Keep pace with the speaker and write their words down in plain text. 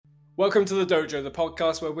Welcome to The Dojo, the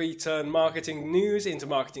podcast where we turn marketing news into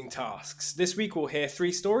marketing tasks. This week we'll hear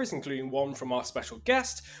 3 stories, including one from our special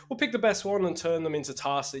guest. We'll pick the best one and turn them into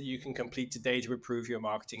tasks that you can complete today to improve your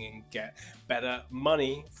marketing and get better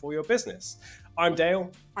money for your business. I'm Dale.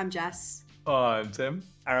 I'm Jess. I'm Tim.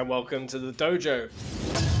 And welcome to The Dojo.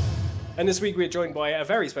 And this week we're joined by a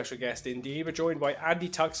very special guest indeed. We're joined by Andy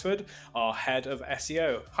Tuxford, our head of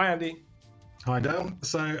SEO. Hi, Andy. Hi, Dale.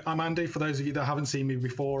 So I'm Andy. For those of you that haven't seen me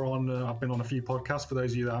before, I've been on a few podcasts. For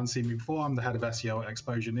those of you that haven't seen me before, I'm the head of SEO at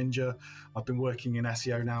Exposure Ninja. I've been working in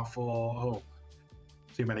SEO now for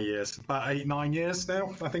too many years, about 8-9 years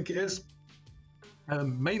now, I think it is.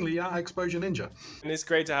 Mainly at Exposure Ninja. And it's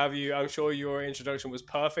great to have you. I'm sure your introduction was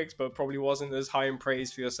perfect, but probably wasn't as high in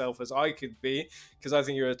praise for yourself as I could be, because I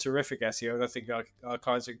think you're a terrific SEO, and I think our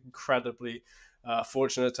clients are incredibly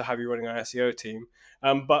fortunate to have you running our SEO team.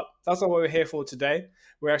 But that's not what we're here for today.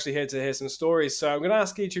 We're actually here to hear some stories. So I'm going to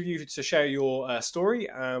ask each of you to share your story.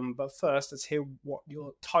 But first, let's hear what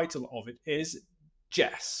your title of it is.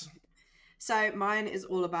 Jess. So mine is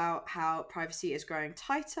all about how privacy is growing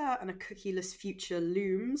tighter and a cookieless future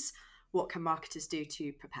looms. What can marketers do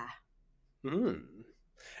to prepare?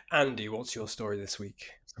 Andy, what's your story this week?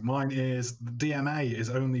 Mine is the DMA is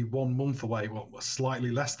only 1 month away,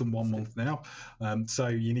 slightly less than 1 month now. So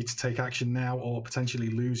you need to take action now or potentially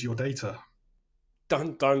lose your data.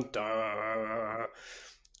 Dun, dun, dun.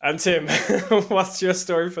 And Tim, what's your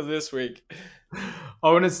story for this week?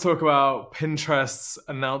 I wanted to talk about Pinterest's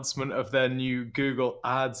announcement of their new Google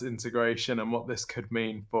Ads integration and what this could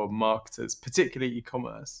mean for marketers, particularly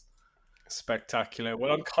e-commerce. Spectacular.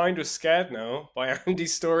 Well, I'm kind of scared now by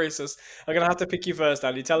Andy's story, so I'm going to have to pick you first,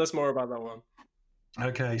 Andy. Tell us more about that one.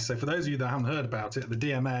 Okay, so for those of you that haven't heard about it, the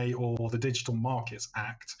DMA, or the Digital Markets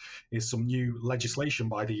Act, is some new legislation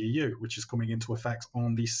by the EU, which is coming into effect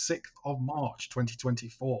on the 6th of March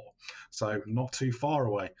 2024. So not too far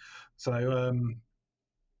away. So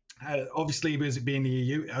obviously, with it being the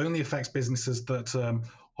EU, it only affects businesses that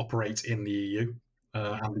operate in the EU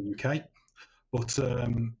and the UK. But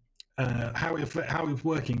how it's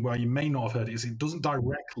working, where you may not have heard it, is it doesn't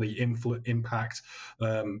directly impact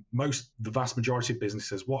the vast majority of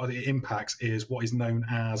businesses. What it impacts is what is known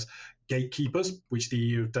as gatekeepers, which the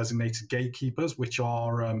EU have designated gatekeepers, which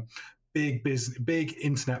are big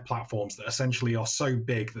internet platforms that essentially are so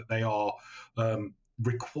big that they are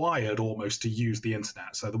required almost to use the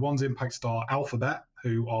internet. So the ones impacted are Alphabet,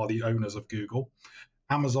 who are the owners of Google,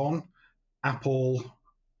 Amazon, Apple,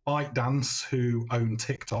 ByteDance, who own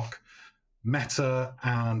TikTok, Meta,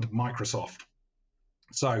 and Microsoft.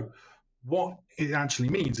 So what it actually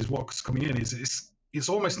means is what's coming in is it's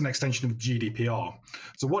almost an extension of GDPR.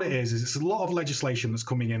 So what it is it's a lot of legislation that's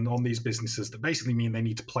coming in on these businesses that basically mean they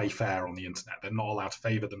need to play fair on the internet. They're not allowed to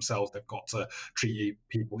favor themselves. They've got to treat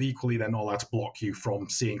people equally. They're not allowed to block you from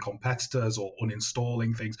seeing competitors or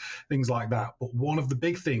uninstalling things like that. But one of the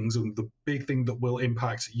big things, and the big thing that will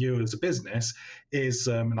impact you as a business is,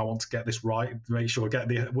 and I want to get this right, make sure I get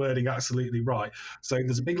the wording absolutely right. So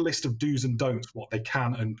there's a big list of do's and don'ts, what they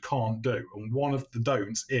can and can't do. And one of the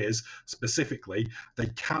don'ts is specifically they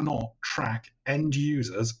cannot track end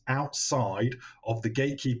users outside of the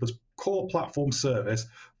gatekeeper's core platform service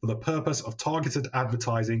for the purpose of targeted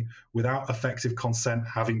advertising without effective consent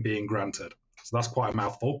having been granted. So that's quite a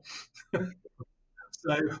mouthful.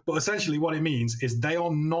 But essentially what it means is they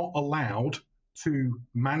are not allowed to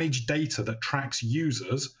manage data that tracks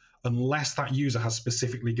users unless that user has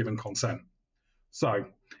specifically given consent. So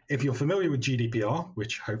if you're familiar with GDPR,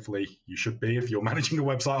 which hopefully you should be if you're managing a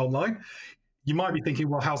website online, you might be thinking,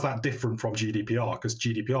 well, how's that different from GDPR? Because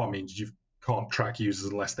GDPR means you can't track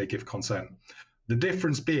users unless they give consent. The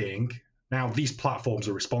difference being, now these platforms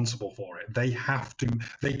are responsible for it. They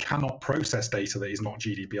cannot process data that is not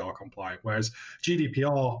GDPR compliant. Whereas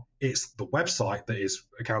GDPR, it's the website that is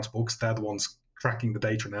accountable because they're the ones tracking the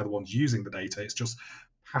data and they're the ones using the data. It's just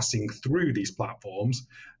passing through these platforms.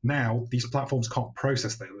 Now, these platforms can't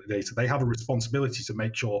process the data. They have a responsibility to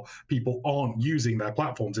make sure people aren't using their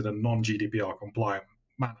platforms in a non-GDPR compliant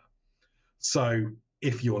manner. So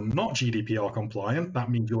if you're not GDPR compliant, that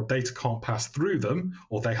means your data can't pass through them,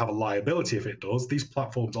 or they have a liability if it does. These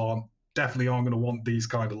platforms definitely aren't going to want these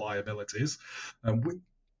kind of liabilities.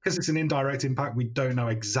 Because it's an indirect impact, we don't know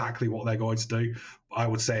exactly what they're going to do. I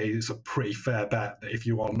would say it's a pretty fair bet that if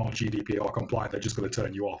you are not GDPR compliant, they're just going to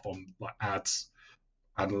turn you off on like ads,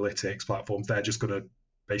 analytics platforms. They're just going to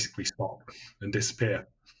basically stop and disappear.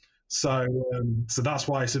 So that's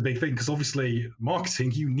why it's a big thing, because obviously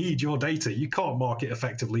marketing, you need your data. You can't market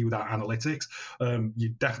effectively without analytics.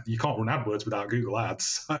 You can't run AdWords without Google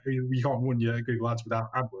Ads. You can't run your Google Ads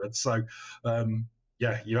without AdWords. So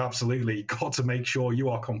yeah, you absolutely got to make sure you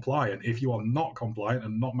are compliant. If you are not compliant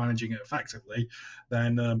and not managing it effectively,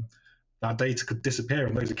 then that data could disappear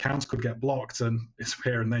and those accounts could get blocked and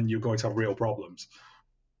disappear, and then you're going to have real problems.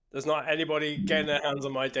 There's not anybody getting their hands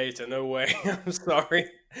on my data. No way. I'm sorry.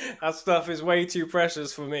 That stuff is way too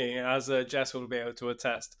precious for me, as Jess will be able to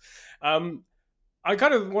attest. I'm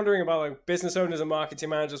kind of wondering about like business owners and marketing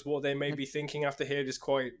managers, what they may be thinking after hearing this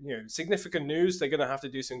quite significant news. They're going to have to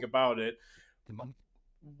do something about it.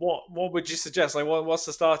 What would you suggest? Like, what's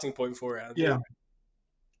the starting point for it, Andy?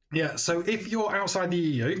 Yeah. So if you're outside the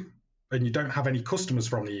EU and you don't have any customers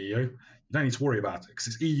from the EU, you don't need to worry about it because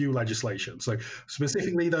it's EU legislation. So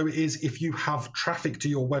specifically, though, it is if you have traffic to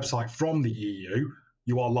your website from the EU,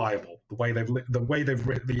 you are liable. The way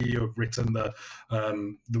the EU have written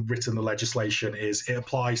the legislation is it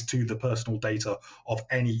applies to the personal data of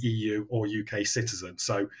any EU or UK citizen.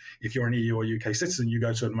 So if you're an EU or UK citizen, you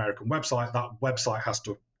go to an American website, that website has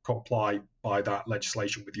to comply by that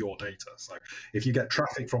legislation with your data. So if you get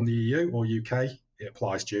traffic from the EU or UK, it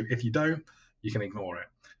applies to you. If you don't, you can ignore it.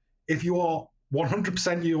 If you are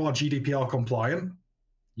 100% you are GDPR compliant,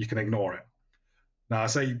 you can ignore it. Now I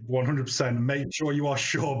say 100%, make sure you are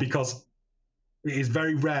sure, because it is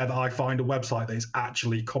very rare that I find a website that is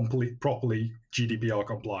actually properly GDPR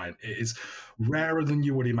compliant. It is rarer than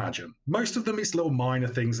you would imagine. Most of them, it's little minor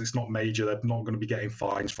things. It's not major. They're not going to be getting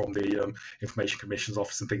fines from the Information Commission's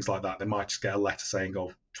office and things like that. They might just get a letter saying,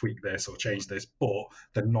 oh, tweak this or change this, but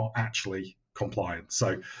they're not actually compliant.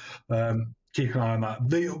 So keep an eye on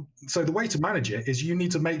that. So the way to manage it is you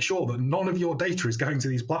need to make sure that none of your data is going to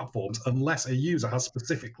these platforms unless a user has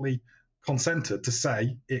specifically consented to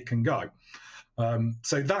say it can go.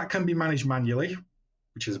 So that can be managed manually,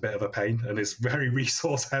 which is a bit of a pain and is very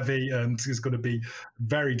resource heavy and is going to be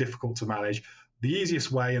very difficult to manage. The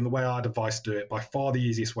easiest way, and the way I'd advise to do it, by far the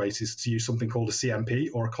easiest way, is to use something called a CMP,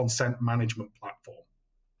 or a consent management platform.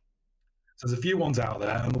 So there's a few ones out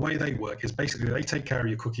there, and the way they work is basically they take care of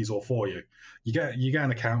your cookies all for you. You get an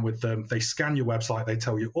account with them, they scan your website, they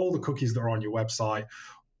tell you all the cookies that are on your website,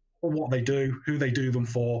 or what they do, who they do them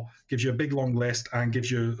for, gives you a big long list and gives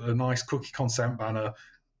you a nice cookie consent banner.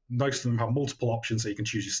 Most of them have multiple options, so you can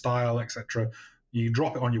choose your style, etc. You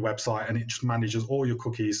drop it on your website and it just manages all your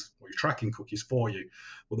cookies, or your tracking cookies, for you.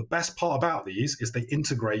 Well, the best part about these is they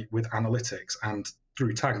integrate with analytics and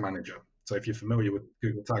through Tag Manager. So if you're familiar with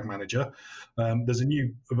Google Tag Manager, there's a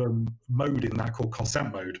new mode in that called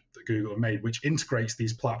consent mode that Google have made, which integrates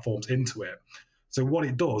these platforms into it. So what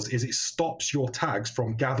it does is it stops your tags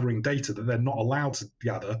from gathering data that they're not allowed to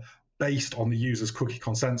gather based on the user's cookie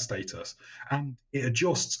consent status. And it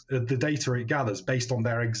adjusts the data it gathers based on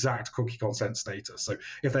their exact cookie consent status. So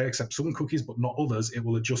if they accept some cookies but not others, it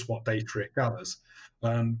will adjust what data it gathers.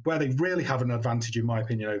 Where they really have an advantage, in my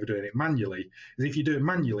opinion, over doing it manually, is if you do it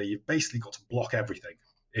manually, you've basically got to block everything.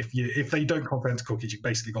 If they don't consent to cookies, you've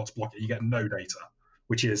basically got to block it. You get no data,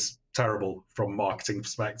 which is terrible from a marketing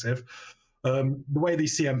perspective. The way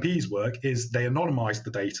these CMPs work is they anonymize the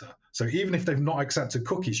data. So even if they've not accepted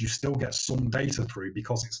cookies, you still get some data through,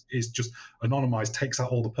 because it's just anonymized, takes out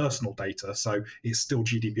all the personal data. So it's still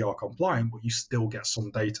GDPR compliant, but you still get some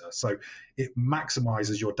data. So it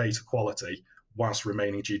maximizes your data quality whilst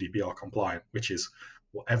remaining GDPR compliant, which is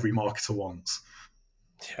what every marketer wants.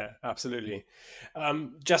 Yeah, absolutely.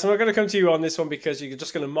 Jess, I'm not going to come to you on this one because you're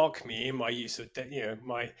just going to mock me in my use of,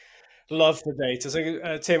 my love for data.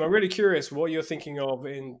 So, Tim, I'm really curious what you're thinking of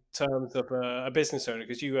in terms of a business owner,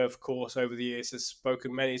 because you, of course, over the years have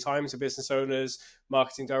spoken many times to business owners,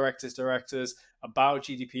 marketing directors about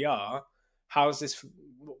GDPR. How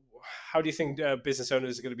do you think business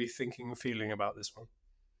owners are going to be thinking and feeling about this one?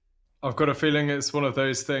 I've got a feeling it's one of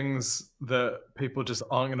those things that people just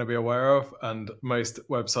aren't going to be aware of, and most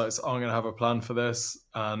websites aren't going to have a plan for this.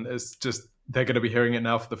 And it's just, they're going to be hearing it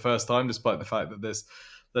now for the first time, despite the fact that this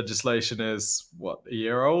legislation is, a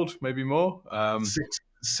year old, maybe more?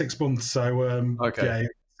 6 months. So, okay.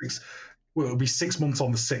 Yeah, it'll be 6 months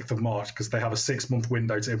on the 6th of March, because they have a 6-month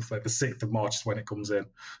window to implement. The 6th of March is when it comes in.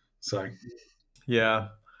 So, yeah.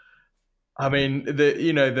 I mean,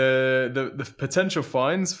 the potential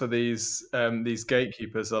fines for these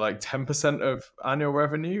gatekeepers are like 10% of annual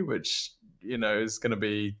revenue, which is going to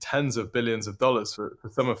be tens of billions of dollars for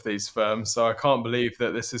some of these firms. So I can't believe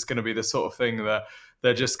that this is going to be the sort of thing that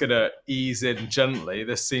they're just going to ease in gently.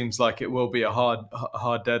 This seems like it will be a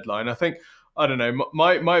hard deadline. I think, I don't know.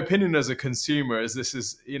 My opinion as a consumer is this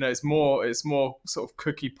is it's more sort of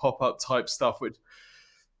cookie pop-up type stuff, which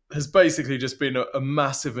has basically just been a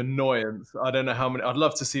massive annoyance. I don't know how many. I'd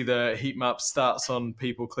love to see the heat map stats on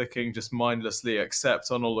people clicking just mindlessly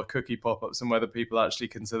accept on all the cookie pop-ups, and whether people actually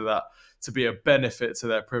consider that to be a benefit to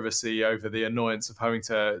their privacy over the annoyance of having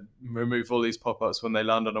to remove all these pop-ups when they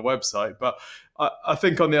land on a website. But I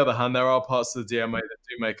think on the other hand, there are parts of the DMA that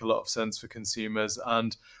do make a lot of sense for consumers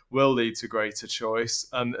and will lead to greater choice.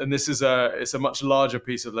 And this is it's a much larger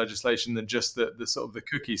piece of legislation than just the sort of the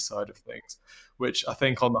cookie side of things, which I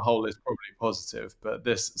think on the whole is probably positive. But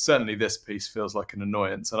certainly this piece feels like an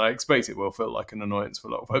annoyance, and I expect it will feel like an annoyance for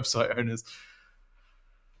a lot of website owners.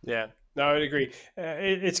 Yeah, no, I would agree.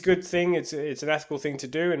 It's a good thing. It's an ethical thing to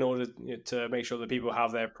do in order to make sure that people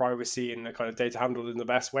have their privacy and the kind of data handled in the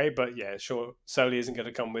best way. But yeah, sure, certainly isn't going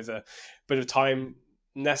to come with a bit of time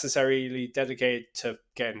necessarily dedicated to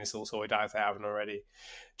getting this all sorted out if they haven't already.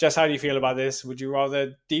 Jess, how do you feel about this? Would you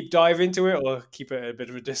rather deep dive into it or keep it at a bit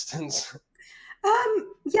of a distance?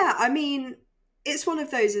 Yeah, I mean, it's one of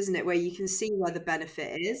those, isn't it, where you can see where the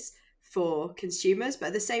benefit is for consumers, but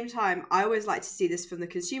at the same time, I always like to see this from the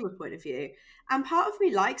consumer point of view. And part of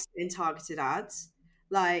me likes getting targeted ads,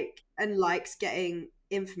 and likes getting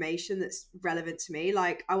information that's relevant to me.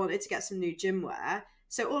 Like, I wanted to get some new gym wear,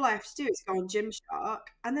 so all I have to do is go on Gymshark,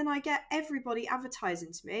 and then I get everybody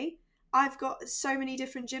advertising to me. I've got so many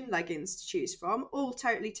different gym leggings to choose from, all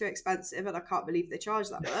totally too expensive, and I can't believe they charge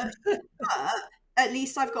that much. But at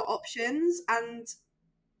least I've got options. And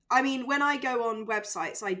I mean, when I go on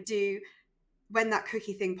websites, when that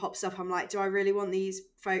cookie thing pops up, I'm like, do I really want these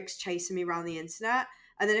folks chasing me around the internet?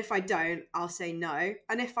 And then if I don't, I'll say no.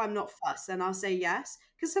 And if I'm not fussed, then I'll say yes.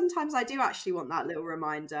 Because sometimes I do actually want that little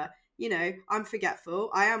reminder. I'm forgetful.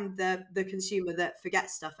 I am the consumer that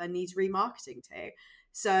forgets stuff and needs remarketing to.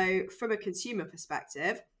 So from a consumer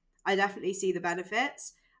perspective, I definitely see the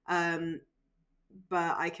benefits.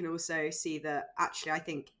 But I can also see that actually I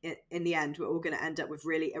think in the end, we're all going to end up with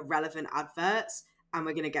really irrelevant adverts and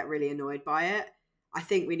we're going to get really annoyed by it. I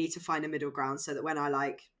think we need to find a middle ground so that when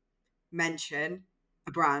I mention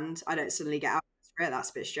a brand, I don't suddenly get out for it. That's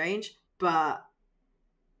a bit strange. But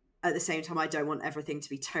at the same time, I don't want everything to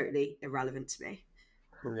be totally irrelevant to me.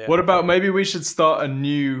 Yeah. What about maybe we should start a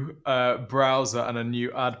new browser and a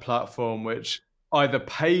new ad platform which either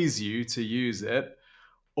pays you to use it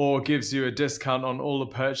or gives you a discount on all the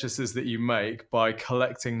purchases that you make by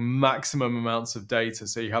collecting maximum amounts of data.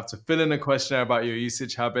 So you have to fill in a questionnaire about your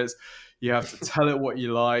usage habits. You have to tell it what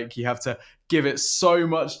you like. You have to give it so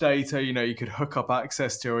much data. You could hook up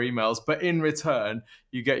access to your emails, but in return,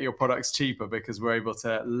 you get your products cheaper because we're able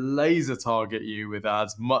to laser target you with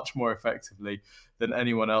ads much more effectively than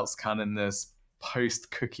anyone else can in this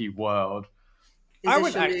post-cookie world. I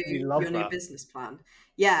would actually love your new business plan.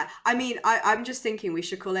 Yeah, I mean, I'm just thinking we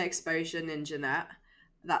should call it Exposure Ninja Net.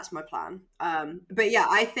 That's my plan. But yeah,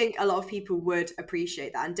 I think a lot of people would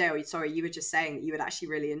appreciate that. And Dale, sorry, you were just saying that you would actually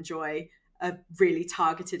really enjoy a really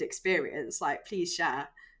targeted experience. Please share.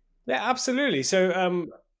 Yeah, absolutely. So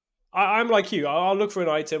I'm like you. I'll look for an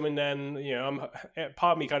item, and then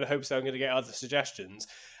part of me kind of hopes that I'm going to get other suggestions,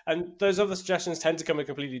 and those other suggestions tend to come in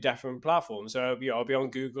completely different platforms. So I'll be on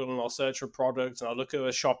Google and I'll search for products, and I'll look at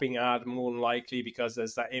a shopping ad more than likely because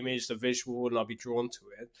there's that image, the visual, and I'll be drawn to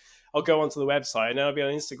it. I'll go onto the website, and then I'll be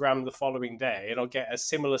on Instagram the following day, and I'll get a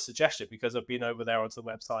similar suggestion because I've been over there onto the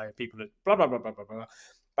website, and people are blah blah blah blah blah blah.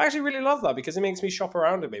 I actually really love that because it makes me shop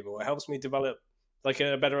around a bit more. It helps me develop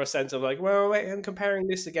a better sense of wait, I'm comparing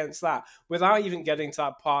this against that without even getting to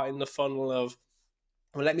that part in the funnel of,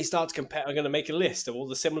 well, let me start to compare. I'm going to make a list of all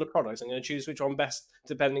the similar products. I'm going to choose which one best,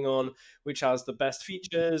 depending on which has the best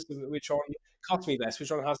features, which one costs me less,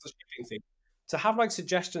 which one has the shipping thing. To have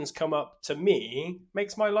suggestions come up to me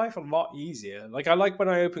makes my life a lot easier. I like when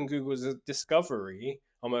I open Google's Discovery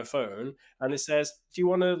on my phone and it says, do you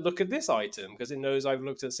want to look at this item? Because it knows I've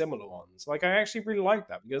looked at similar ones. I actually really like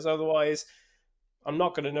that because otherwise I'm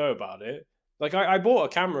not going to know about it. I bought a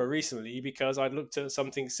camera recently because I'd looked at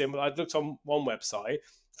something similar. I'd looked on one website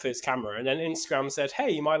for this camera, and then Instagram said,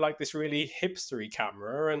 hey, you might like this really hipstery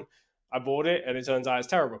camera. And I bought it, and it turns out it's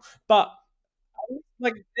terrible. But it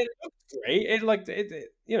looks great.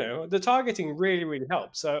 The targeting really, really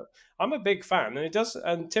helps. So I'm a big fan. And it does.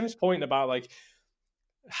 And Tim's point about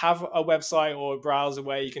have a website or a browser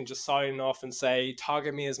where you can just sign off and say,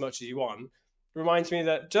 target me as much as you want, reminds me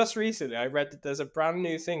that just recently I read that there's a brand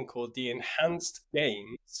new thing called the Enhanced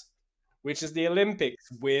Games, which is the Olympics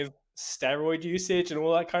with steroid usage and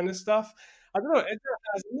all that kind of stuff. I don't know, it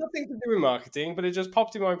has nothing to do with marketing, but it just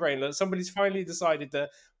popped in my brain that somebody's finally decided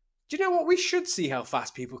that, do you know what, we should see how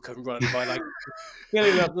fast people can run by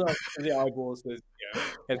filling up the eyeballs with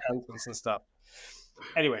enhancements and stuff.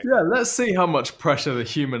 Anyway. Yeah, let's see how much pressure the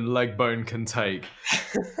human leg bone can take.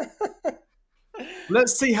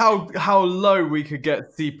 Let's see how low we could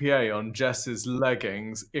get CPA on Jess's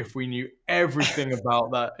leggings if we knew everything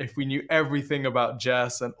about that. If we knew everything about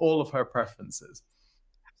Jess and all of her preferences.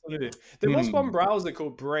 Absolutely. There was one browser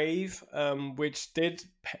called Brave, which did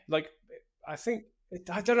I think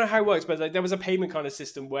I don't know how it works, but like, there was a payment kind of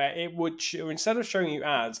system where it would instead of showing you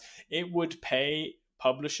ads, it would pay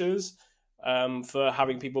publishers for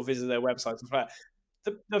having people visit their websites.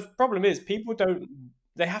 The problem is people don't.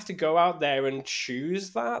 They have to go out there and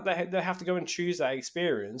choose that. They have to go and choose that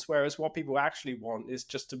experience. Whereas what people actually want is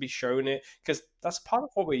just to be shown it, because that's part of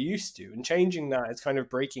what we're used to. And changing that is kind of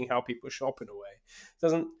breaking how people shop in a way. It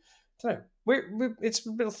doesn't. I don't know. It's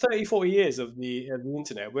been 30, 40 years of the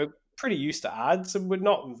internet. We're pretty used to ads, and we're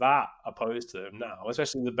not that opposed to them now,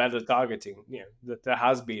 especially the better targeting that there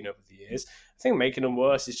has been over the years. I think making them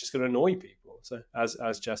worse is just going to annoy people. So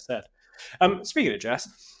as Jess said. Speaking of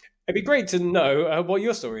Jess, it'd be great to know what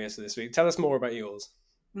your story is this week. Tell us more about yours.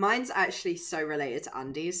 Mine's actually so related to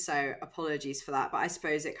Andy's, so apologies for that. But I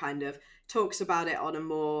suppose it kind of talks about it on a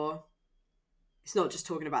more... It's not just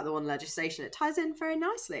talking about the one legislation. It ties in very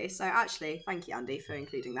nicely. So actually, thank you, Andy, for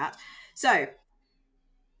including that. So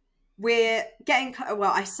we're getting...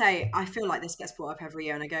 Well, I feel like this gets brought up every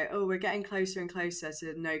year and I go, oh, we're getting closer and closer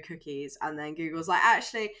to no cookies. And then Google's like,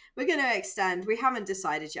 actually, we're going to extend. We haven't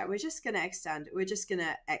decided yet. We're just going to extend.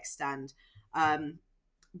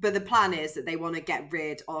 But the plan is that they want to get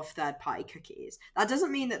rid of third-party cookies. That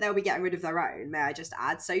doesn't mean that they'll be getting rid of their own, may I just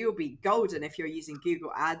add. So you'll be golden if you're using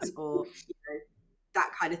Google Ads or that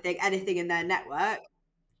kind of thing, anything in their network,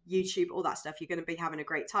 YouTube, all that stuff. You're going to be having a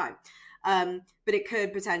great time. But it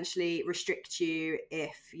could potentially restrict you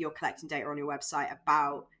if you're collecting data on your website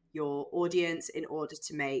about your audience in order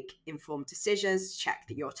to make informed decisions, check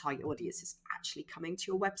that your target audience is actually coming to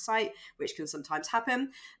your website, which can sometimes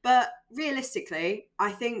happen. But realistically,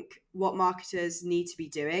 I think what marketers need to be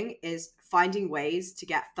doing is finding ways to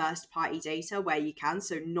get first-party data where you can,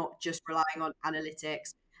 so not just relying on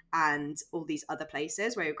analytics and all these other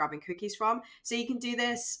places where you're grabbing cookies from. So you can do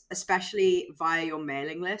this, especially via your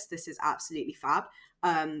mailing list. This is absolutely fab.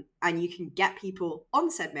 And you can get people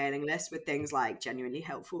on said mailing list with things like genuinely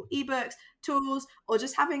helpful ebooks, tools, or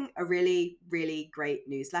just having a really, really great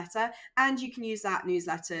newsletter. And you can use that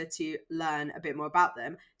newsletter to learn a bit more about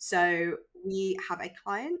them. So we have a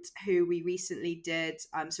client who we recently did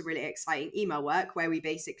some really exciting email work where we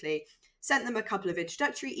basically sent them a couple of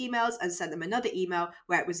introductory emails and sent them another email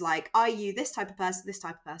where it was like, are you this type of person,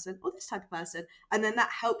 or this type of person? And then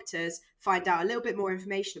that helped us find out a little bit more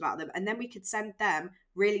information about them. And then we could send them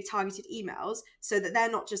really targeted emails so that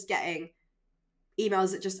they're not just getting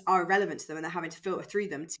emails that just are irrelevant to them and they're having to filter through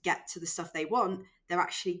them to get to the stuff they want. They're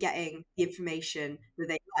actually getting the information that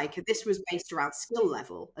they like. And this was based around skill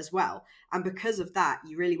level as well. And because of that,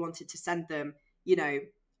 you really wanted to send them,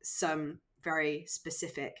 some very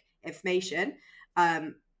specific information.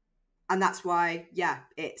 And that's why,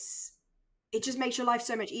 it just makes your life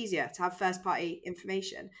so much easier to have first party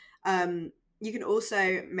information. You can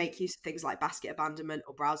also make use of things like basket abandonment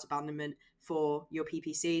or browse abandonment for your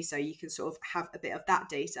PPC. So you can sort of have a bit of that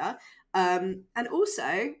data. And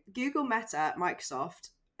also Google, Meta,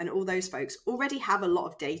 Microsoft, and all those folks already have a lot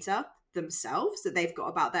of data themselves that they've got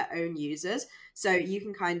about their own users. So you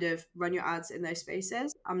can kind of run your ads in those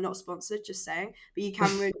spaces. I'm not sponsored, just saying, but you can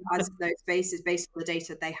run your ads in those spaces based on the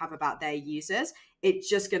data they have about their users. It's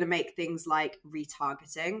just going to make things like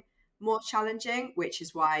retargeting more challenging, which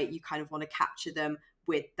is why you kind of want to capture them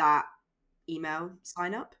with that email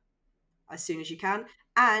sign up as soon as you can.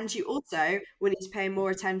 And you also will need to pay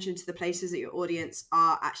more attention to the places that your audience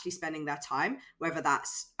are actually spending their time, whether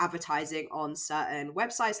that's advertising on certain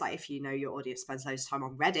websites. Like if you know your audience spends loads of time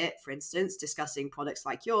on Reddit, for instance, discussing products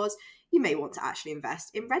like yours, you may want to actually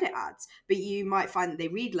invest in Reddit ads, but you might find that they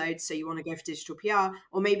read loads, so you want to go for digital PR,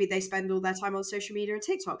 or maybe they spend all their time on social media and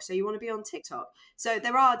TikTok, so you want to be on TikTok. So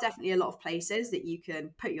there are definitely a lot of places that you can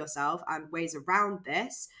put yourself and ways around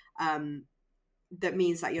this. That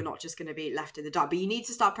means that you're not just going to be left in the dark. But you need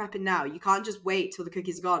to start prepping now. You can't just wait till the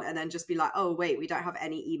cookies are gone and then just be like, oh, wait, we don't have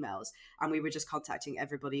any emails. And we were just contacting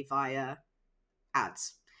everybody via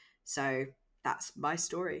ads. So that's my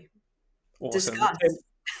story. Awesome. Discuss.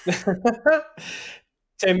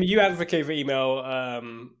 Tim, you advocate for email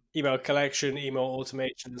collection, email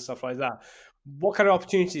automation and stuff like that. What kind of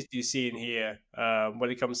opportunities do you see in here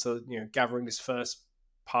when it comes to gathering this first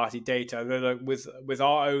party data? I know with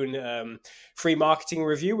our own free marketing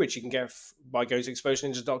review, which you can get by going to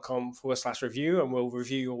exposureninja.com/review, and we'll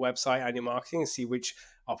review your website and your marketing and see which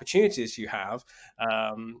opportunities you have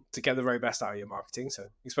to get the very best out of your marketing. So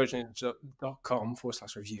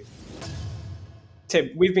exposureninja.com/review. Tim,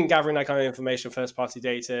 we've been gathering that kind of information, first-party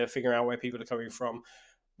data, figuring out where people are coming from.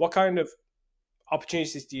 What kind of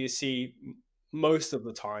opportunities do you see most of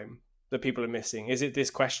the time that people are missing? Is it this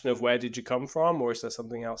question of where did you come from, or is there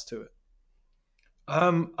something else to it?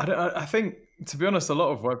 I think, to be honest, a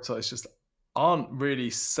lot of websites just aren't really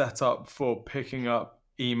set up for picking up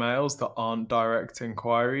emails that aren't direct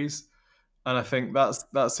inquiries, and I think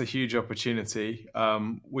that's a huge opportunity.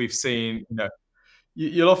 We've seen,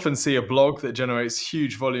 you'll often see a blog that generates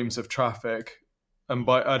huge volumes of traffic. And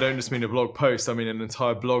I don't just mean a blog post, I mean an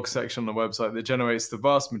entire blog section on the website that generates the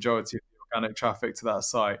vast majority of the organic traffic to that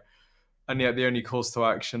site. And yet the only calls to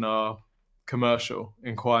action are commercial,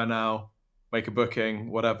 inquire now, make a booking,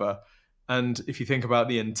 whatever. And if you think about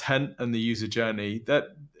the intent and the user journey,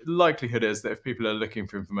 that likelihood is that if people are looking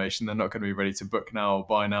for information, they're not going to be ready to book now or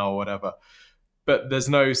buy now or whatever. But there's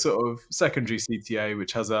no sort of secondary CTA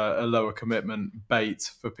which has a lower commitment bait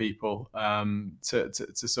for people to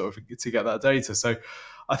get that data. So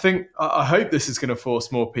I hope this is going to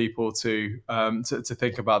force more people to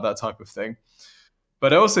think about that type of thing.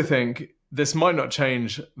 But I also think this might not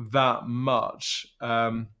change that much.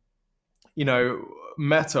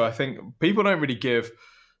 Meta, I think people don't really give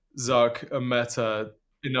Zuck and Meta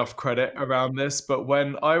enough credit around this, but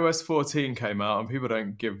when iOS 14 came out, and people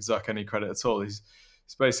don't give Zuck any credit at all, he's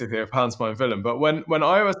basically a pantomime villain. But when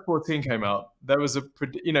iOS 14 came out, there was the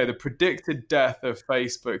predicted death of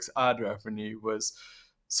Facebook's ad revenue was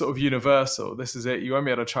sort of universal. This is it. You won't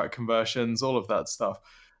be able to track conversions, all of that stuff.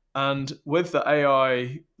 And with the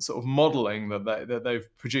AI sort of modeling that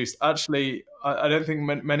they've produced, actually, I don't think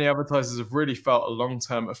many advertisers have really felt a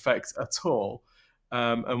long-term effect at all.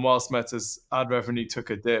 And whilst Meta's ad revenue took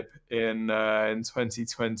a dip in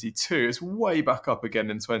 2022, it's way back up again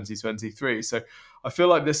in 2023. So I feel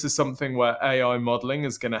like this is something where AI modeling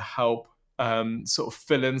is going to help sort of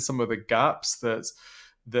fill in some of the gaps that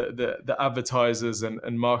the advertisers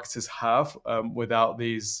and marketers have without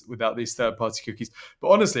these third-party cookies. But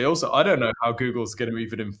honestly, also, I don't know how Google's going to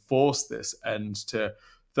even enforce this end to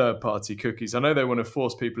third-party cookies. I know they want to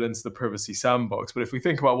force people into the privacy sandbox, but if we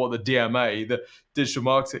think about what the DMA, the Digital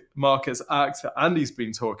Markets Act that Andy's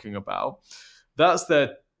been talking about, that's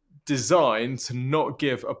their design to not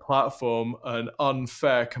give a platform an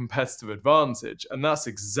unfair competitive advantage. And that's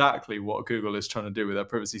exactly what Google is trying to do with their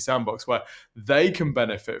privacy sandbox, where they can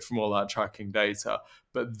benefit from all that tracking data,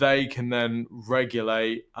 but they can then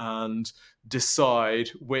regulate and decide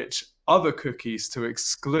which other cookies to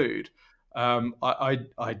exclude. I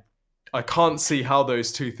can't see how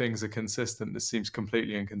those two things are consistent. This seems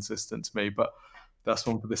completely inconsistent to me, but that's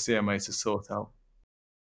one for the CMA to sort out.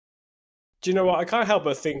 Do you know what? I can't help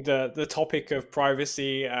but think that the topic of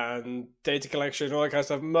privacy and data collection and all that kind of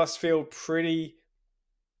stuff must feel pretty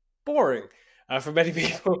boring for many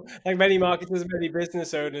people, like many marketers, many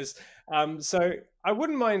business owners. So I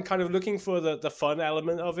wouldn't mind kind of looking for the fun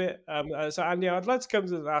element of it. So Andy, I'd like to come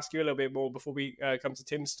to ask you a little bit more before we come to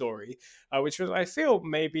Tim's story, which was, I feel,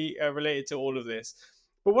 maybe related to all of this.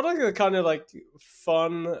 But what are the kind of like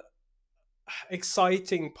fun,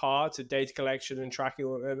 exciting parts of data collection and tracking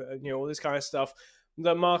and all this kind of stuff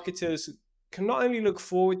that marketers can not only look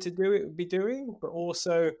forward to be doing, but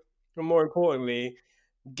also, and more importantly,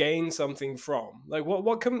 gain something from? Like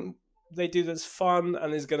what can they do that's fun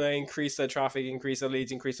and is going to increase their traffic, increase their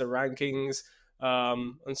leads, increase their rankings,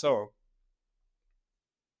 and so on?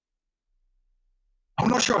 I'm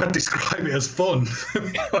not sure I'd describe it as fun.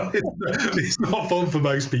 It's not fun for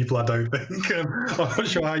most people, I don't think. I'm not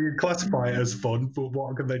sure how you'd classify it as fun, but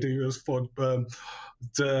what can they do as fun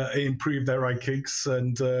to improve their rankings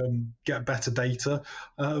and get better data?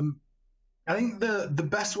 I think the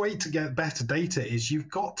best way to get better data is you've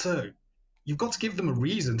got to give them a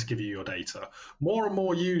reason to give you your data. More and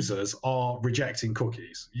more users are rejecting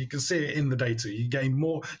cookies. You can see it in the data. You're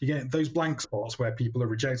getting those blank spots where people are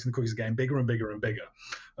rejecting the cookies, are getting bigger and bigger and bigger.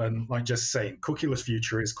 And like just saying, cookieless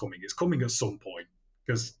future is coming. It's coming at some point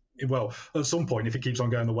because, well, at some point, if it keeps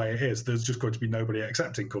on going the way it is, there's just going to be nobody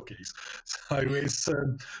accepting cookies. So it's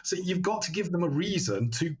so you've got to give them a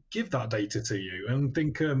reason to give that data to you. And I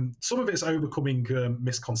think some of it's overcoming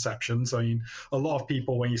misconceptions. I mean, a lot of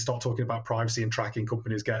people, when you start talking about privacy and tracking,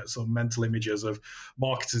 companies get some mental images of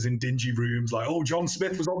marketers in dingy rooms, like, oh, John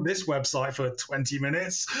Smith was on this website for 20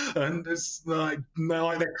 minutes, and it's like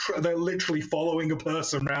they're literally following a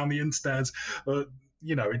person around the internet.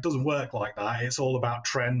 it doesn't work like that. It's all about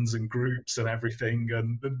trends and groups and everything,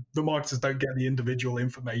 and the marketers don't get the individual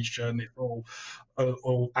information. It's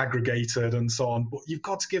all aggregated and so on. But you've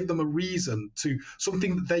got to give them a reason, to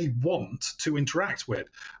something that they want to interact with.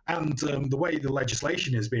 And the way the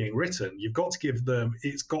legislation is being written, you've got to give them.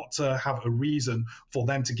 It's got to have a reason for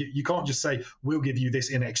them to give. You can't just say, "We'll give you this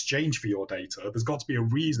in exchange for your data." There's got to be a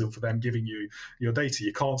reason for them giving you your data.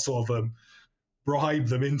 You can't sort of bribe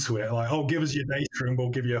them into it, like, "Oh, give us your data and we'll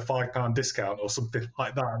give you a £5 discount," or something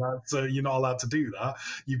like that. That's you're not allowed to do that.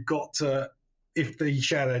 You've got to, if they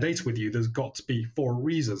share their data with you, there's got to be for a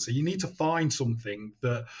reason. So you need to find something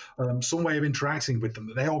that, some way of interacting with them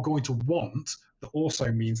that they are going to want, that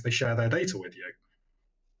also means they share their data with you.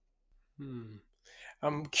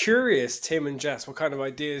 I'm curious, Tim and Jess, what kind of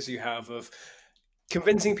ideas you have of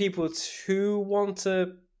convincing people to want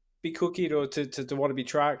to be cookied or to want to be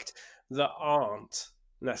tracked that aren't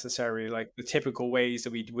necessarily like the typical ways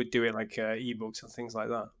that we would do it, like ebooks and things like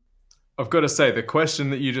that. I've got to say, the question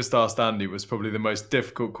that you just asked Andy was probably the most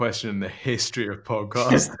difficult question in the history of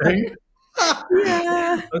podcasting.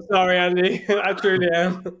 Yeah. I'm sorry, Andy. I truly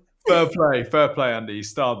am. Fair play, Andy. You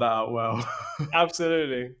started that out well.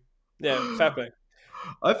 Absolutely. Yeah, fair play.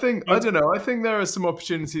 I don't know. I think there are some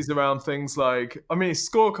opportunities around things like, I mean,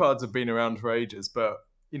 scorecards have been around for ages, but,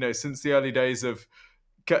 since the early days of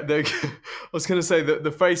I was going to say that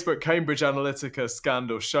the Facebook Cambridge Analytica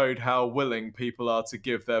scandal showed how willing people are to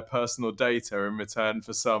give their personal data in return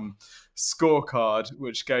for some scorecard,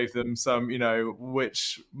 which gave them some,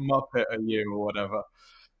 which Muppet are you or whatever.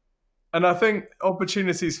 And I think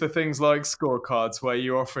opportunities for things like scorecards, where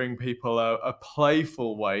you're offering people a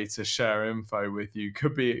playful way to share info with you,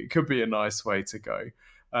 could be a nice way to go.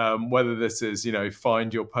 Whether this is,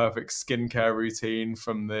 find your perfect skincare routine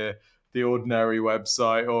from the Ordinary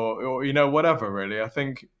website, or whatever. Really, I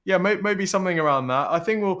think maybe something around that. I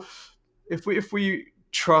think if we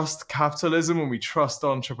trust capitalism and we trust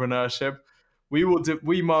entrepreneurship,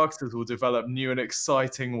 we marketers will develop new and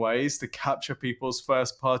exciting ways to capture people's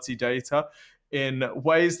first-party data in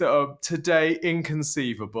ways that are today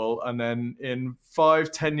inconceivable, and then in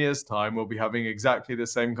 5-10 years' time, we'll be having exactly the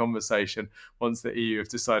same conversation once the EU have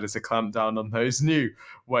decided to clamp down on those new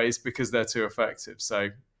ways because they're too effective. So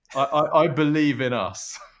I believe in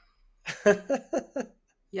us.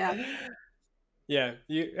 Yeah. Yeah.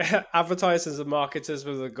 You advertisers and marketers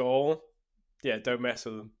with a goal. Yeah, don't mess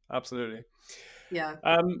with them. Absolutely. Yeah.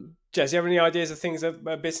 Jess, do you have any ideas of things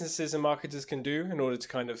that businesses and marketers can do in order to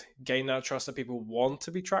kind of gain that trust that people want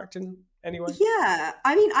to be tracked in any way? Yeah.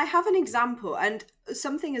 I mean, I have an example, and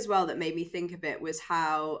something as well that made me think a bit was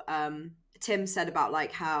how Tim said about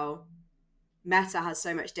like how Meta has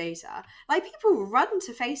so much data. Like, people run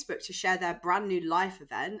to Facebook to share their brand new life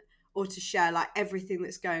event, or to share like everything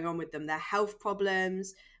that's going on with them, their health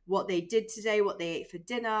problems, what they did today, what they ate for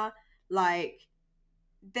dinner. Like,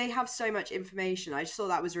 they have so much information. I just thought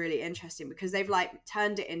that was really interesting because they've like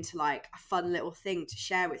turned it into like a fun little thing to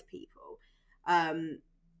share with people.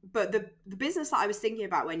 But the business that I was thinking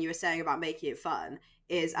about when you were saying about making it fun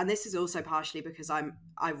is, and this is also partially because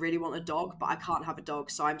I really want a dog, but I can't have a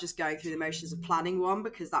dog, so I'm just going through the motions of planning one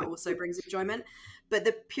because that also brings enjoyment. But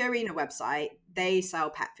the Purina website, they sell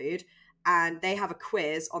pet food, and they have a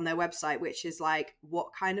quiz on their website which is like,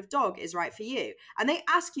 what kind of dog is right for you? And they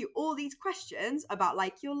ask you all these questions about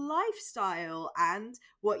like your lifestyle and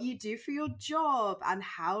what you do for your job and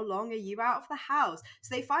how long are you out of the house.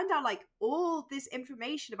 So they find out like all this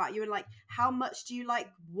information about you, and like how much do you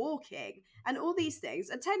like walking and all these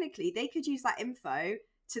things. And technically they could use that info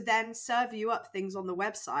to then serve you up things on the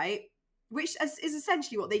website, which is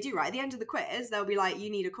essentially what they do, right? At the end of the quiz, they'll be like, you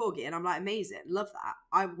need a corgi. And I'm like, amazing. Love that.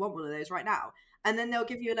 I want one of those right now. And then they'll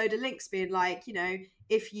give you a load of links being like,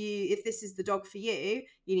 if this is the dog for you,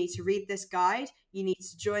 you need to read this guide. You need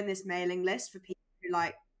to join this mailing list for people who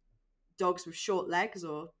like dogs with short legs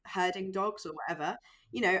or herding dogs or whatever,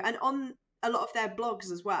 and on a lot of their blogs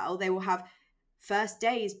as well, they will have first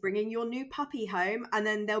days bringing your new puppy home, and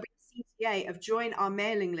then there'll be CTA of join our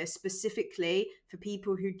mailing list specifically for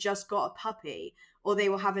people who just got a puppy. Or they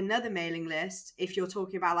will have another mailing list if you're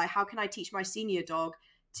talking about like, how can I teach my senior dog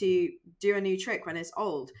to do a new trick when it's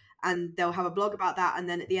old, and they'll have a blog about that. And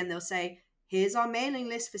then at the end they'll say, here's our mailing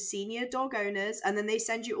list for senior dog owners, and then they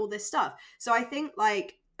send you all this stuff. So I think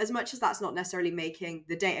like, as much as that's not necessarily making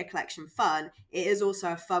the data collection fun, it is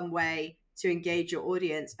also a fun way to engage your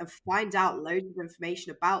audience and find out loads of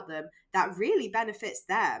information about them that really benefits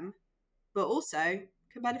them, but also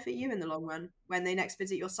can benefit you in the long run when they next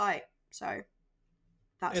visit your site. So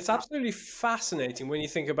it's absolutely fascinating when you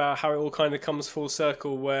think about how it all kind of comes full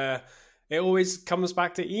circle, where it always comes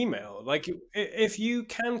back to email. Like, if you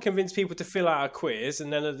can convince people to fill out a quiz,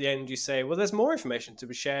 and then at the end you say, well, there's more information to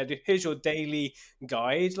be shared. Here's your daily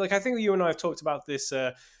guide. Like, I think you and I have talked about this,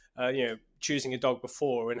 choosing a dog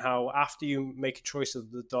before, and how after you make a choice of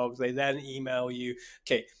the dog, they then email you,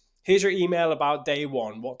 okay, here's your email about day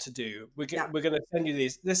one, what to do. We're going to send you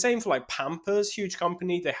these. The same for like Pampers, huge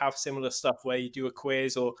company. They have similar stuff where you do a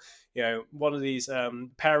quiz, or, one of these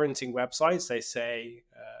parenting websites, they say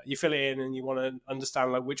you fill it in and you want to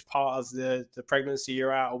understand like which part of the pregnancy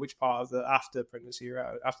you're at, or which part of the after pregnancy you're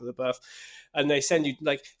at, after the birth. And they send you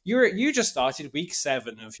like, you just started week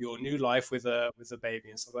 7 of your new life with a baby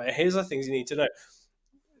and stuff like that. Here's the things you need to know.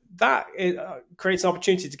 That creates an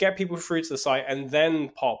opportunity to get people through to the site and then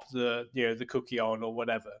pop the cookie on or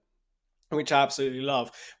whatever, which I absolutely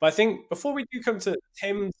love. But I think before we do come to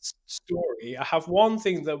Tim's story, I have one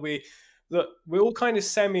thing that we're all kind of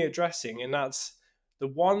semi-addressing, and that's the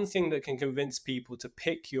one thing that can convince people to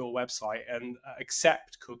pick your website and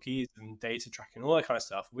accept cookies and data tracking, all that kind of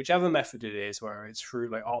stuff, whichever method it is, whether it's through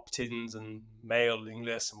like opt-ins and mailing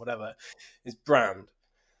lists and whatever, is brand.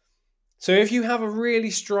 So if you have a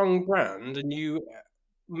really strong brand and you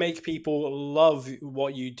make people love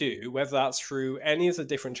what you do, whether that's through any of the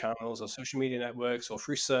different channels or social media networks or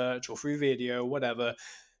through search or through video, whatever,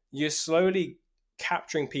 you're slowly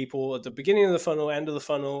capturing people at the beginning of the funnel, end of the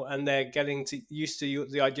funnel, and they're getting used to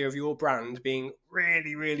the idea of your brand being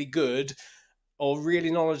really, really good or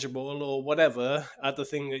really knowledgeable or whatever at the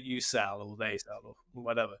thing that you sell or they sell or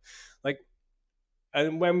whatever. Like,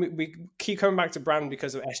 and when we keep coming back to brand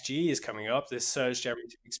because of SGE is coming up, this search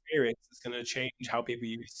generative experience is going to change how people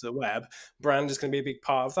use the web. Brand is going to be a big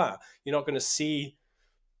part of that. You're not going to see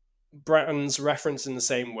brands referenced in the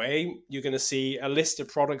same way. You're going to see a list of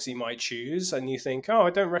products you might choose, and you think, oh, I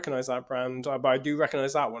don't recognize that brand, but I do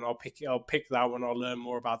recognize that one. I'll pick that one. I'll learn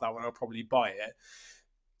more about that one. I'll probably buy it.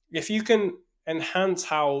 If you can enhance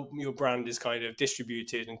how your brand is kind of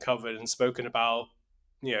distributed and covered and spoken about,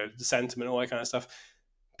 the sentiment, all that kind of stuff,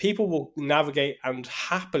 people will navigate and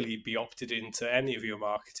happily be opted into any of your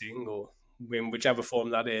marketing, or in whichever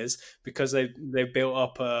form that is, because they've built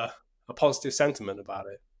up a positive sentiment about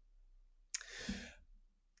it.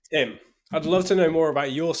 Tim, I'd love to know more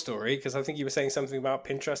about your story, because I think you were saying something about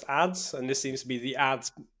Pinterest ads, and this seems to be the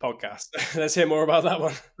ads podcast. Let's hear more about that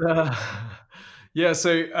one. Yeah,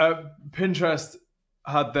 so Pinterest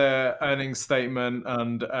had their earnings statement,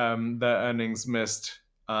 and their earnings missed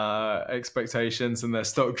expectations and their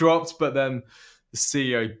stock dropped, but then the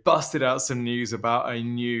CEO busted out some news about a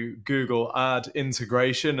new Google ad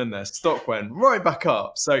integration and their stock went right back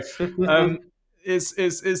up. So it's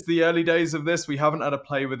the early days of this. We haven't had a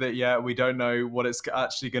play with it yet. We don't know what it's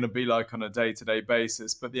actually going to be like on a day-to-day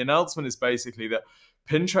basis, but the announcement is basically that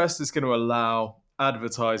Pinterest is going to allow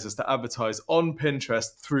advertisers to advertise on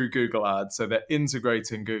Pinterest through Google Ads. So they're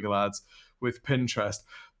integrating Google Ads with Pinterest.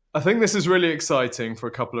 I think this is really exciting for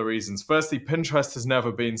a couple of reasons. Firstly, Pinterest has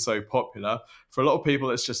never been so popular. For a lot of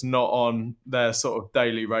people, it's just not on their sort of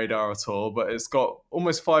daily radar at all, but it's got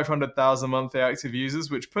almost 500,000 monthly active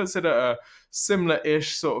users, which puts it at a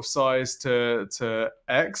similar-ish sort of size to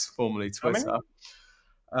X, formerly Twitter.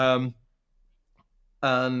 And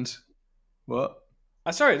what?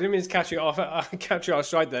 Sorry, I didn't mean to catch you off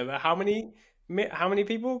stride there, but how many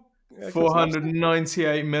people?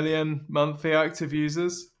 498 million monthly active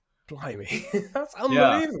users. Blimey, that's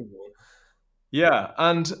unbelievable. Yeah,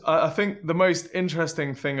 and I think the most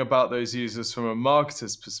interesting thing about those users from a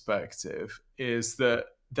marketer's perspective is that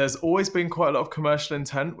there's always been quite a lot of commercial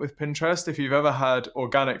intent with Pinterest. If you've ever had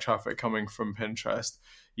organic traffic coming from Pinterest,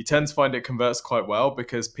 you tend to find it converts quite well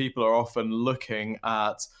because people are often looking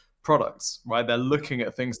at products, right? They're looking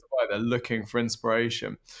at things to buy, they're looking for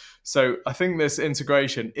inspiration. So I think this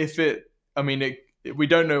integration, we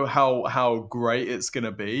don't know how great it's going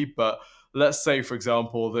to be, but let's say, for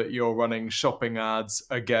example, that you're running shopping ads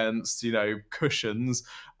against, cushions,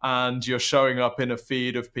 and you're showing up in a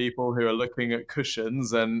feed of people who are looking at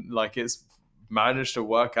cushions, and like it's managed to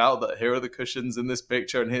work out that here are the cushions in this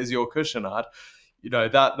picture and here's your cushion ad.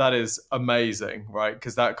 That is amazing, right?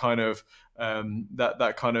 Because that kind of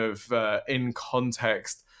in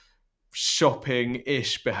context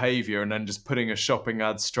shopping-ish behavior, and then just putting a shopping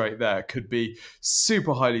ad straight there could be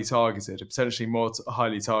super highly targeted, potentially more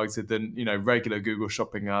highly targeted than regular Google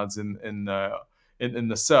shopping ads in the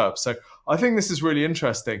SERP. So I think this is really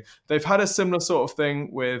interesting. They've had a similar sort of thing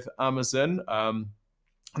with Amazon, and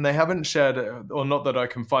they haven't shared, or not that I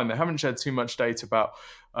can find, they haven't shared too much data about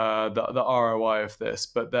the ROI of this,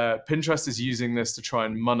 but Pinterest is using this to try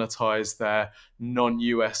and monetize their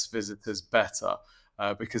non-US visitors better.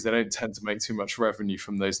 because they don't tend to make too much revenue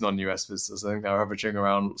from those non-US visitors. I think they're averaging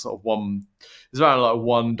around sort of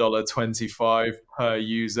 $1.25 per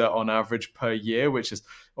user on average per year, which is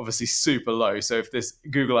obviously super low. So if this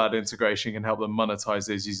Google ad integration can help them monetize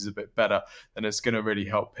those users a bit better, then it's going to really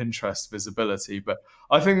help Pinterest visibility. But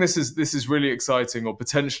I think this is really exciting, or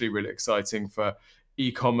potentially really exciting, for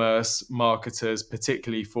e-commerce marketers,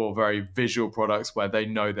 particularly for very visual products where they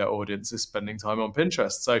know their audience is spending time on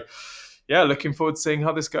Pinterest. So yeah, looking forward to seeing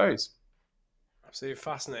how this goes. Absolutely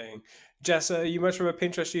fascinating. Jess, are you much of a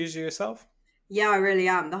Pinterest user yourself? Yeah, I really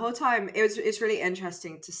am. The whole time it's really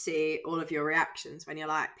interesting to see all of your reactions when you're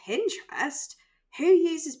like, Pinterest? Who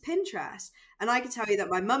uses Pinterest? And I can tell you that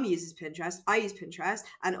my mum uses Pinterest, I use Pinterest,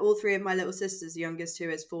 and all three of my little sisters, the youngest who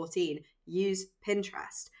is 14, use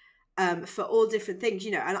Pinterest for all different things,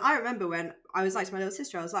 you know. And I remember when I was like to my little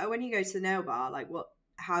sister, I was like, when you go to the nail bar, like,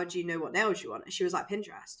 how do you know what nails you want? And she was like,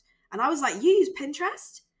 Pinterest. And I was like, you use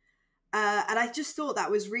Pinterest? And I just thought that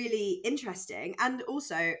was really interesting. And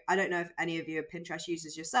also, I don't know if any of you are Pinterest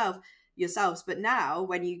users yourselves, but now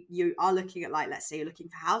when you are looking at, like, let's say you're looking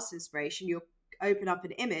for house inspiration, you'll open up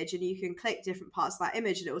an image and you can click different parts of that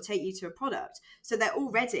image and it will take you to a product. So they're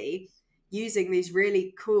already using these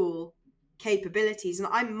really cool capabilities, and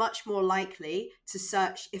I'm much more likely to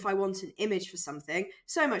search if I want an image for something,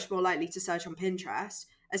 so much more likely to search on Pinterest.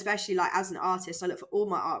 Especially, like, as an artist, I look for all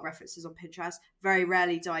my art references on Pinterest. Very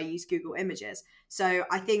rarely do I use Google Images. So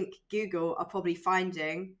I think Google are probably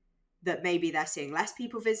finding that maybe they're seeing less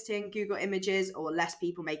people visiting Google Images or less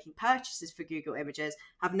people making purchases for Google Images.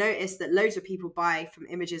 I've noticed that loads of people buy from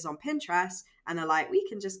images on Pinterest and are like, we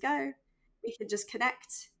can just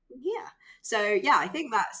connect here. So yeah, I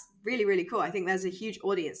think that's really, really cool. I think there's a huge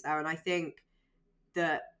audience there, and I think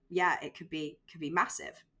that, yeah, it could be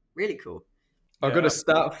massive. Really cool. I've got a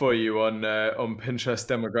stat for you on Pinterest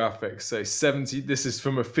demographics. So 70, this is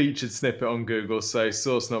from a featured snippet on Google, so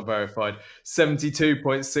source not verified.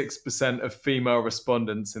 72.6% of female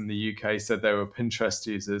respondents in the UK said they were Pinterest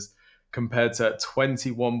users, compared to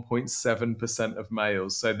 21.7% of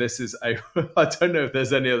males. So this is I don't know if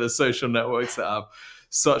there's any other social networks that have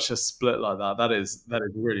such a split like that. That is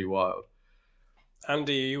really wild.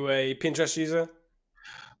 Andy, are you a Pinterest user?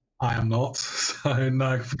 I am not, so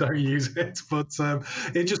no, don't use it. But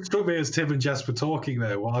it just struck me as Tim and Jess were talking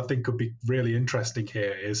there. What I think could be really interesting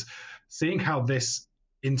here is seeing how this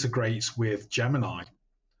integrates with Gemini.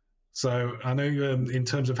 So I know in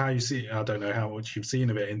terms of how you see, I don't know how much you've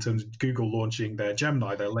seen of it in terms of Google launching their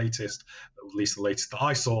Gemini, their latest, at least the latest that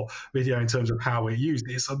I saw video in terms of how it used.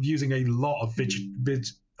 It's using a lot of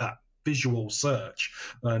visual search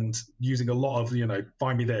and using a lot of,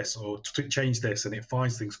 find me this or change this, and it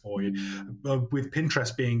finds things for you. With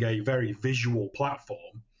Pinterest being a very visual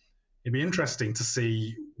platform, it'd be interesting to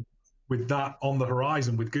see with that on the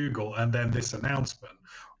horizon with Google, and then this announcement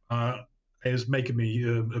is making me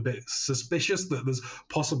a bit suspicious that there's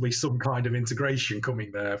possibly some kind of integration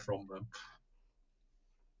coming there from them.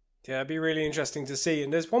 Yeah, it'd be really interesting to see.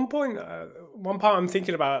 And there's one part I'm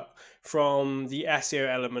thinking about from the SEO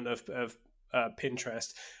element of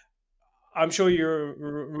Pinterest. I'm sure you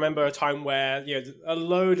remember a time where a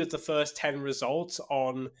load of the first 10 results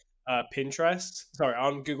on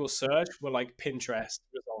on Google search were like Pinterest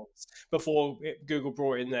results before Google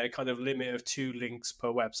brought in their kind of limit of 2 links per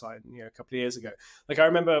website, a couple of years ago. Like, I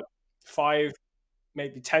remember 5,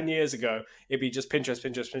 maybe 10 years ago, it'd be just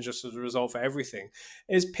Pinterest as a result for everything.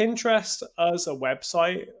 Is Pinterest as a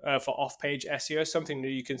website for off-page SEO something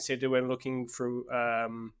that you consider when looking through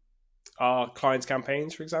our clients'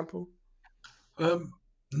 campaigns, for example?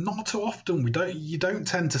 Not too often. You don't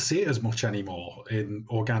tend to see it as much anymore in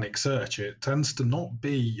organic search. It tends to not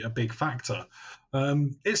be a big factor.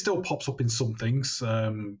 It still pops up in some things.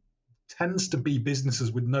 Tends to be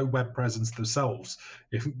businesses with no web presence themselves.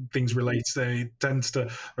 If things relate, it tends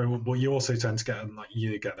to. But you also tend to get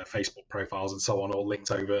you get their Facebook profiles and so on all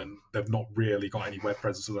linked over, and they've not really got any web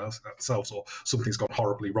presence themselves, or something's gone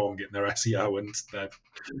horribly wrong in their SEO and they've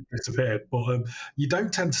disappeared. But you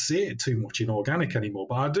don't tend to see it too much in organic anymore.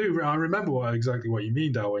 But I remember exactly what you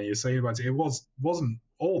mean, Dale, when you're saying about it. It wasn't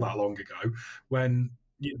all that long ago when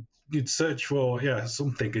you'd search for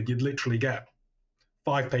something and you'd literally get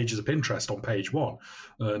 5 pages of Pinterest on page 1,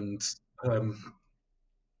 and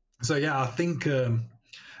so yeah, I think the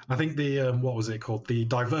what was it called? The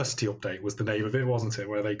diversity update was the name of it, wasn't it?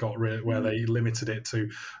 Where they where they limited it to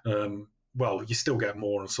well, you still get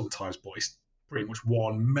more sometimes, but it's pretty much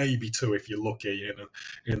 1, maybe 2 if you're lucky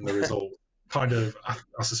in the result. Kind of, I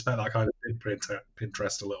suspect that kind of did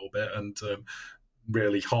Pinterest a little bit and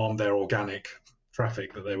really harmed their organic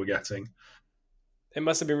traffic that they were getting. It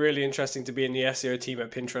must have been really interesting to be in the SEO team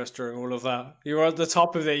at Pinterest during all of that. You're at the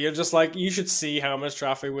top of it. You're just like, you should see how much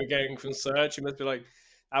traffic we're getting from search. You must be like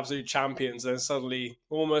absolute champions. And suddenly,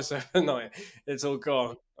 almost overnight, it's all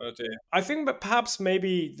gone. Oh dear. I think that perhaps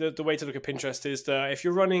maybe the way to look at Pinterest is that if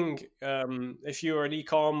you're running, if you're an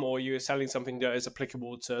e-com or you're selling something that is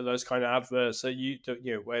applicable to those kind of adverts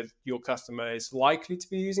that where your customer is likely to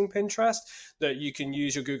be using Pinterest, that you can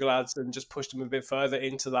use your Google ads and just push them a bit further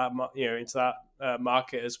into that, into that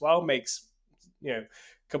market as well. Makes,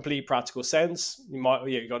 complete practical sense.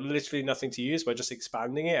 You got literally nothing to use by just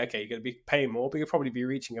expanding it. Okay, you're going to be paying more, but you'll probably be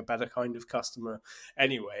reaching a better kind of customer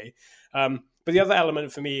anyway. But the other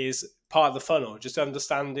element for me is part of the funnel, just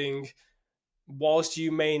understanding, whilst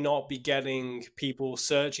you may not be getting people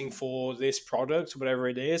searching for this product, whatever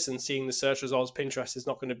it is, and seeing the search results, Pinterest is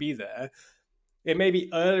not going to be there. It may be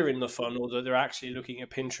earlier in the funnel that they're actually looking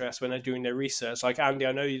at Pinterest when they're doing their research. Like Andy,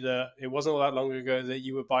 I know that it wasn't all that long ago that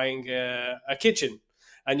you were buying a kitchen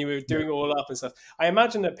and you were doing it all up and stuff. I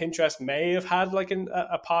imagine that Pinterest may have had like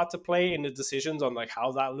a part to play in the decisions on like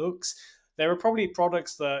how that looks. There are probably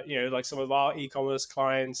products that, like some of our e-commerce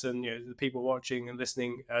clients and, the people watching and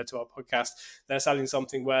listening to our podcast, they're selling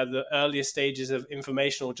something where the earlier stages of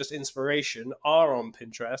information or just inspiration are on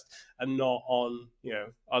Pinterest and not on,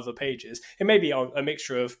 other pages. It may be on a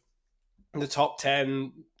mixture of the top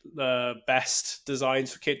 10 best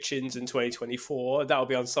designs for kitchens in 2024. That'll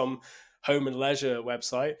be on some home and leisure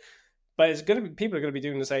website. But it's going to be, people are going to be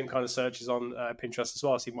doing the same kind of searches on Pinterest as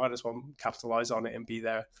well. So you might as well capitalize on it and be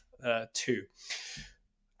there too.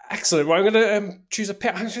 Excellent. Well, I'm going to choose a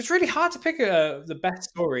pick. It's really hard to pick the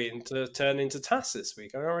best story and to turn into tasks this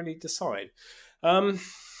week. I don't really decide. I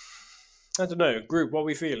don't know. Group, what are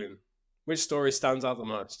we feeling? Which story stands out the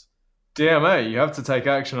most? DMA, you have to take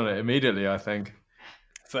action on it immediately, I think.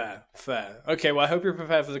 Fair. Okay, well, I hope you're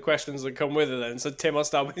prepared for the questions that come with it then. So, Tim, I'll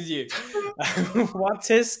start with you.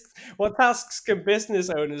 What tasks can business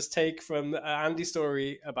owners take from Andy's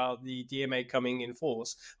story about the DMA coming in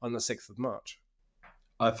force on the 6th of March?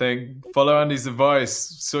 I think follow Andy's advice,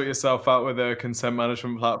 sort yourself out with a consent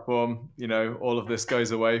management platform. All of this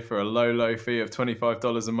goes away for a low fee of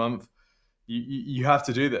 $25 a month. You have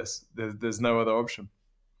to do this. There's no other option.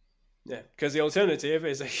 Yeah, because the alternative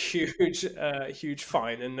is a huge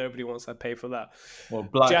fine, and nobody wants to pay for that. Well,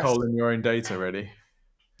 black hole in your own data, really.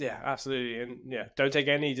 Yeah, absolutely. And don't take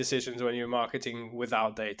any decisions when you're marketing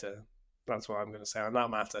without data. That's what I'm going to say on that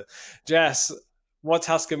matter. Jess, what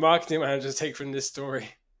task can marketing managers take from this story?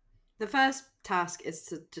 The first task is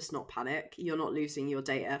to just not panic. You're not losing your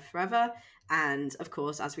data forever. And of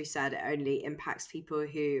course, as we said, it only impacts people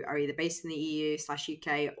who are either based in the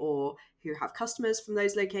EU/UK or who have customers from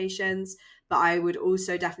those locations. But I would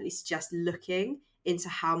also definitely suggest looking into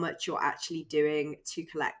how much you're actually doing to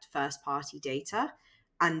collect first-party data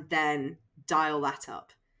and then dial that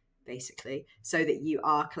up, basically, so that you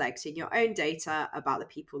are collecting your own data about the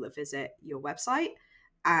people that visit your website.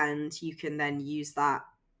 And you can then use that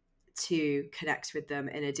to connect with them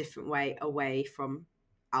in a different way away from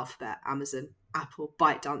Alphabet, Amazon, Apple,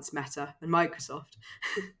 ByteDance, Meta, and Microsoft.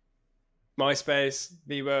 MySpace,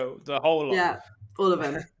 Bebo, the whole lot. Yeah, all of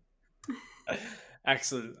them.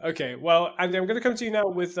 Excellent. Okay, well, Andy, I'm going to come to you now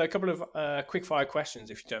with a couple of quick-fire questions,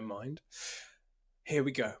 if you don't mind. Here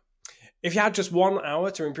we go. If you had just 1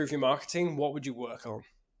 hour to improve your marketing, what would you work on?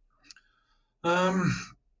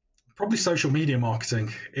 Probably social media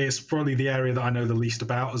marketing. It's probably the area that I know the least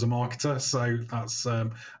about as a marketer. So that's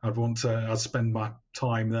I'd spend my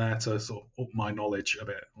time there to sort of up my knowledge a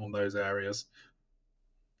bit on those areas.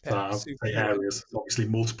 Yeah, areas, obviously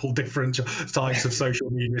multiple different types of social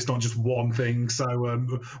media. It's not just one thing. So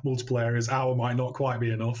multiple areas. Hour might not quite be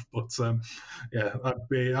enough, but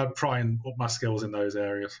I'd try and up my skills in those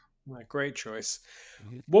areas. Great choice.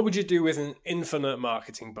 What would you do with an infinite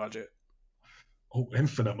marketing budget? Oh,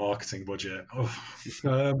 infinite marketing budget.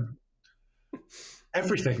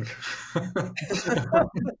 Everything.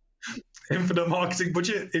 Infinite marketing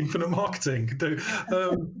budget, infinite marketing.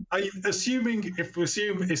 If we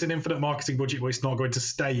assume it's an infinite marketing budget where it's not going to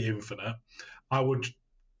stay infinite, I would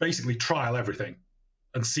basically trial everything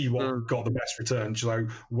and see what got the best return. So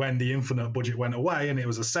when the infinite budget went away and it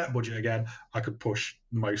was a set budget again, I could push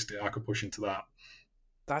into that.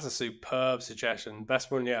 That's a superb suggestion.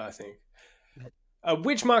 Best one yet, I think.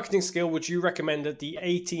 Which marketing skill would you recommend that the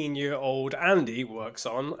 18-year-old Andy works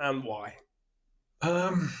on, and why?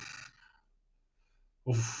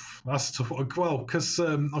 That's tough. Well, because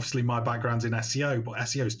obviously my background's in SEO, but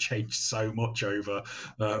SEO's changed so much over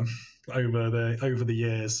the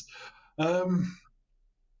years. I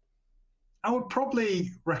would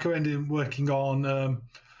probably recommend him working on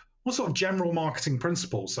what sort of general marketing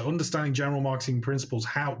principles? So understanding general marketing principles,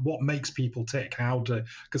 what makes people tick,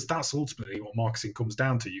 because that's ultimately what marketing comes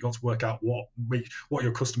down to. You got to work out what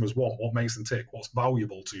your customers want, what makes them tick, what's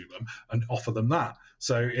valuable to them, and offer them that.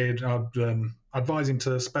 So I'd advise him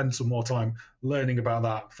to spend some more time learning about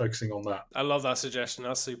that, focusing on that. I love that suggestion.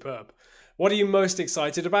 That's superb. What are you most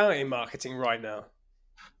excited about in marketing right now?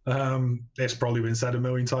 It's probably been said a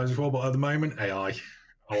million times before, but at the moment, AI.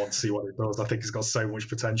 I want to see what it does. I think it's got so much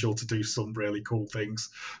potential to do some really cool things.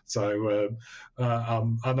 So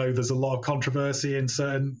I know there's a lot of controversy in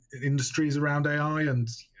certain industries around AI, and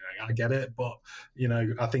I get it. But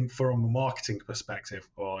I think from a marketing perspective,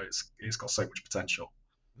 it's got so much potential.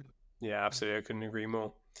 Yeah, absolutely. I couldn't agree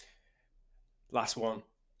more. Last one.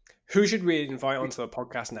 Who should we invite onto the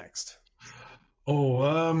podcast next?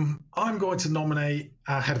 I'm going to nominate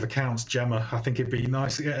our head of accounts, Gemma. I think it'd be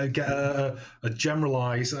nice to get a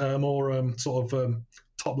generalized, more sort of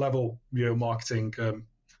top level marketing,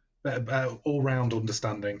 all round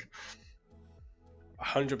understanding.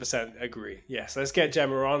 100% agree. Yes, let's get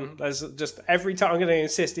Gemma on. Let's just every time I'm going to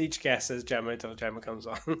insist each guest says Gemma until Gemma comes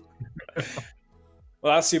on.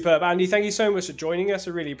 Well, that's superb. Andy, thank you so much for joining us.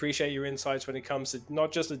 I really appreciate your insights when it comes to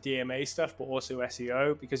not just the DMA stuff, but also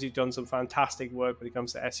SEO, because you've done some fantastic work when it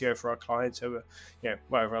comes to SEO for our clients over,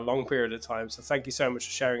 over a long period of time. So thank you so much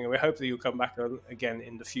for sharing, and we hope that you'll come back again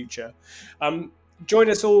in the future.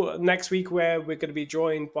 Join us all next week, where we're going to be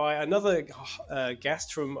joined by another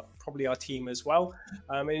guest from probably our team as well.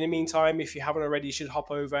 In the meantime, if you haven't already, you should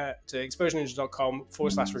hop over to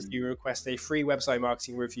exposureninja.com/review, request a free website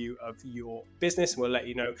marketing review of your business, and we'll let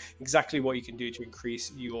you know exactly what you can do to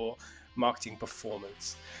increase your marketing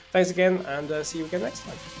performance. Thanks again, and see you again next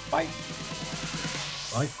time. Bye.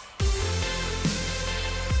 Bye.